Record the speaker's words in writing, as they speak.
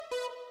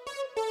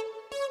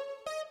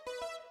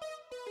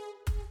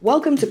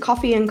Welcome to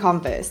Coffee and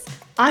Converse.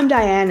 I'm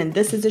Diane, and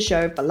this is a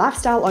show for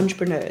lifestyle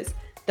entrepreneurs,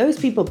 those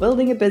people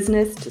building a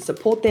business to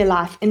support their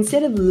life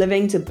instead of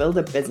living to build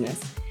a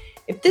business.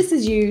 If this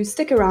is you,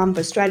 stick around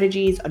for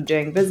strategies on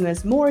doing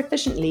business more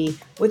efficiently,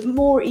 with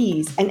more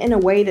ease, and in a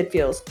way that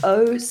feels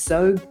oh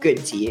so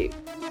good to you.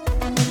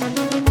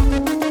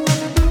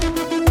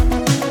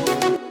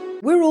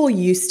 We're all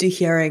used to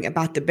hearing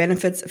about the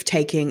benefits of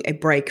taking a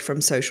break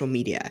from social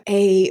media,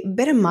 a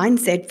better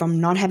mindset from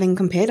not having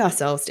compared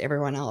ourselves to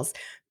everyone else,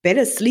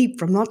 better sleep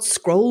from not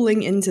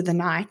scrolling into the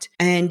night,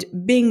 and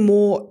being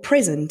more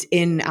present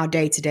in our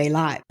day-to-day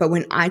life. But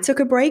when I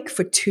took a break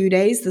for 2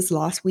 days this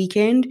last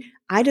weekend,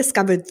 I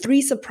discovered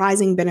 3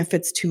 surprising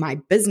benefits to my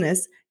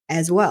business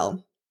as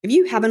well. If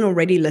you haven't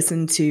already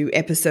listened to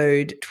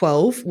episode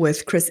 12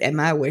 with Chris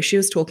Emma, where she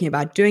was talking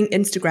about doing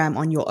Instagram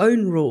on your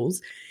own rules,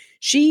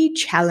 she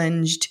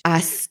challenged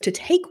us to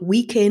take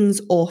weekends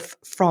off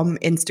from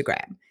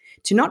Instagram,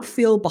 to not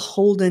feel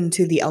beholden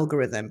to the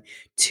algorithm,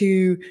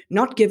 to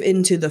not give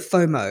in to the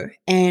FOMO,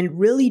 and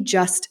really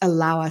just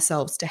allow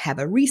ourselves to have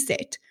a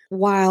reset.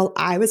 While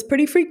I was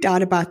pretty freaked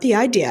out about the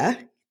idea,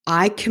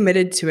 I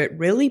committed to it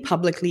really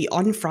publicly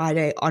on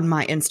Friday on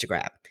my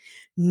Instagram,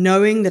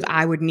 knowing that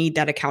I would need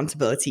that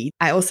accountability.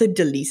 I also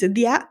deleted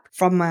the app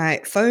from my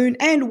phone,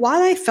 and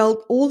while I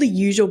felt all the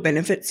usual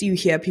benefits you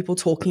hear people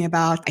talking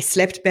about, I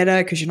slept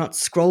better because you're not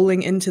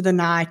scrolling into the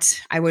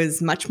night. I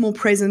was much more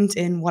present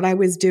in what I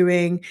was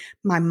doing.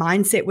 My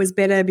mindset was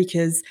better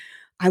because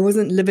I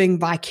wasn't living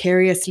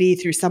vicariously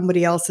through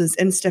somebody else's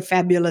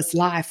Insta-fabulous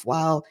life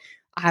while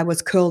I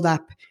was curled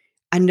up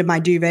under my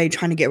duvet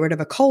trying to get rid of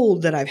a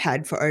cold that I've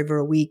had for over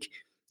a week.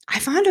 I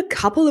found a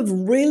couple of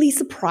really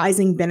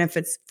surprising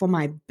benefits for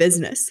my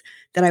business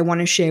that I want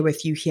to share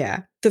with you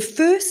here. The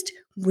first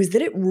was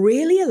that it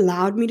really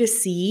allowed me to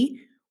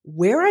see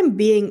where I'm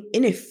being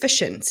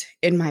inefficient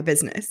in my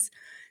business.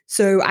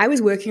 So I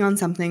was working on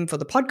something for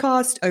the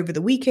podcast over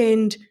the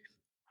weekend,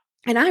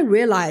 and I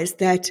realized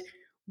that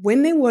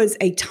when there was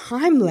a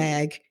time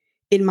lag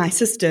in my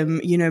system,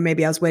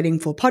 maybe I was waiting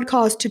for a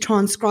podcast to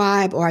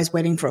transcribe or I was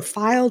waiting for a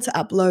file to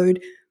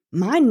upload,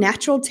 my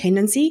natural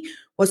tendency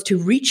was to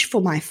reach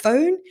for my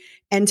phone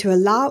and to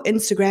allow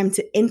Instagram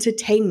to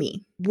entertain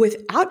me.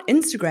 Without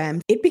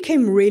Instagram, it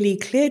became really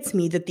clear to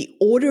me that the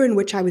order in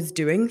which I was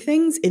doing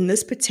things in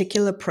this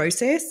particular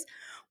process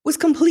was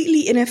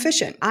completely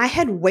inefficient. I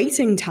had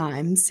waiting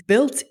times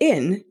built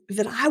in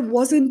that I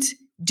wasn't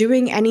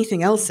doing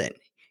anything else in.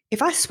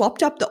 If I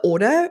swapped up the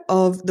order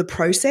of the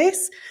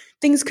process,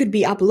 things could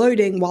be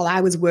uploading while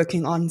I was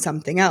working on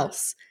something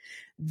else.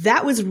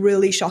 That was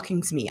really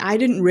shocking to me. I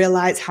didn't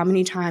realize how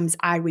many times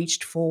I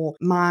reached for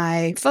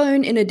my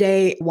phone in a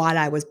day while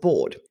I was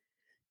bored.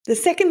 The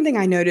second thing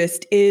I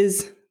noticed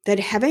is that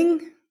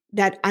having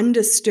that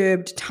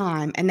undisturbed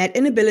time and that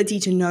inability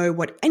to know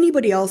what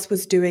anybody else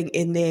was doing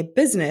in their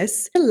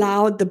business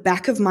allowed the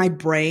back of my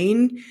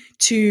brain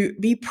to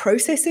be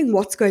processing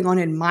what's going on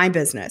in my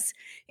business.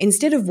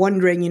 Instead of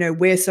wondering,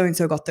 where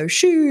so-and-so got those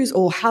shoes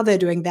or how they're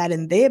doing that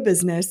in their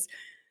business,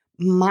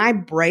 my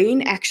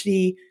brain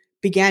actually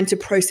began to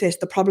process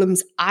the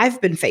problems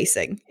I've been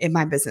facing in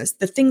my business,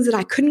 the things that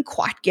I couldn't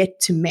quite get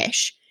to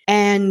mesh.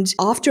 And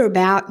after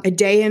about a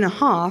day and a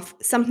half,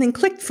 something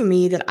clicked for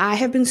me that I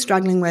have been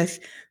struggling with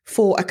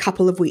for a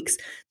couple of weeks.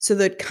 So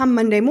that come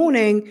Monday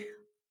morning,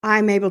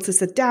 I'm able to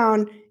sit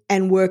down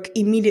and work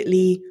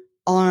immediately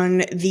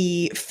on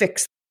the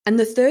fix. And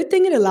the third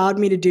thing it allowed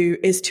me to do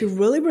is to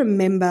really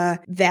remember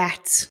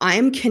that I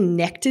am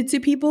connected to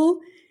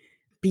people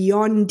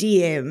beyond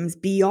DMs,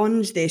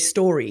 beyond their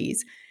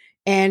stories,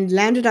 and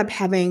landed up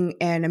having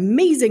an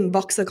amazing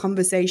Voxer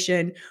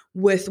conversation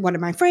with one of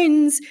my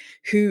friends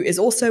who is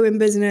also in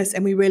business.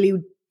 And we really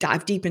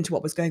dived deep into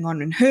what was going on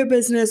in her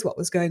business, what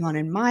was going on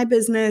in my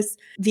business,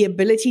 the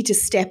ability to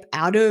step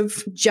out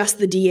of just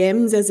the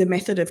DMs as a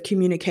method of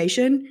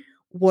communication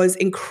was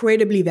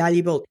incredibly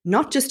valuable,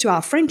 not just to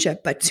our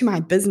friendship, but to my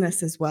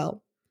business as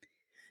well.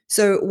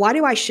 So why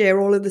do I share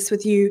all of this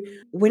with you?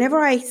 Whenever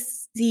I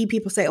see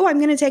people say, I'm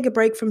going to take a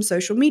break from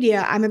social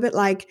media, I'm a bit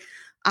like,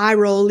 eye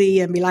rolly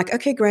and be like,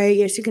 okay, great.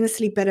 Yes, you're going to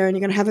sleep better and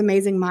you're going to have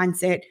amazing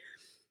mindset.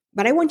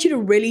 But I want you to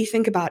really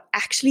think about,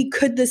 actually,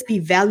 could this be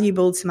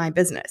valuable to my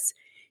business?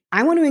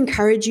 I want to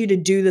encourage you to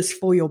do this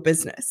for your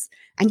business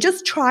and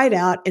just try it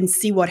out and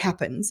see what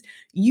happens.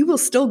 You will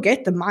still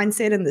get the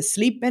mindset and the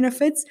sleep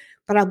benefits,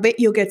 but I'll bet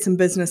you'll get some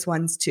business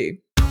ones too.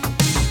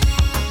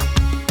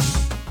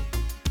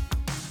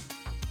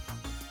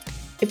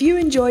 If you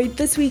enjoyed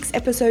this week's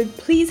episode,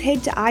 please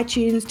head to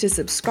iTunes to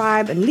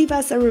subscribe and leave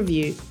us a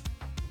review.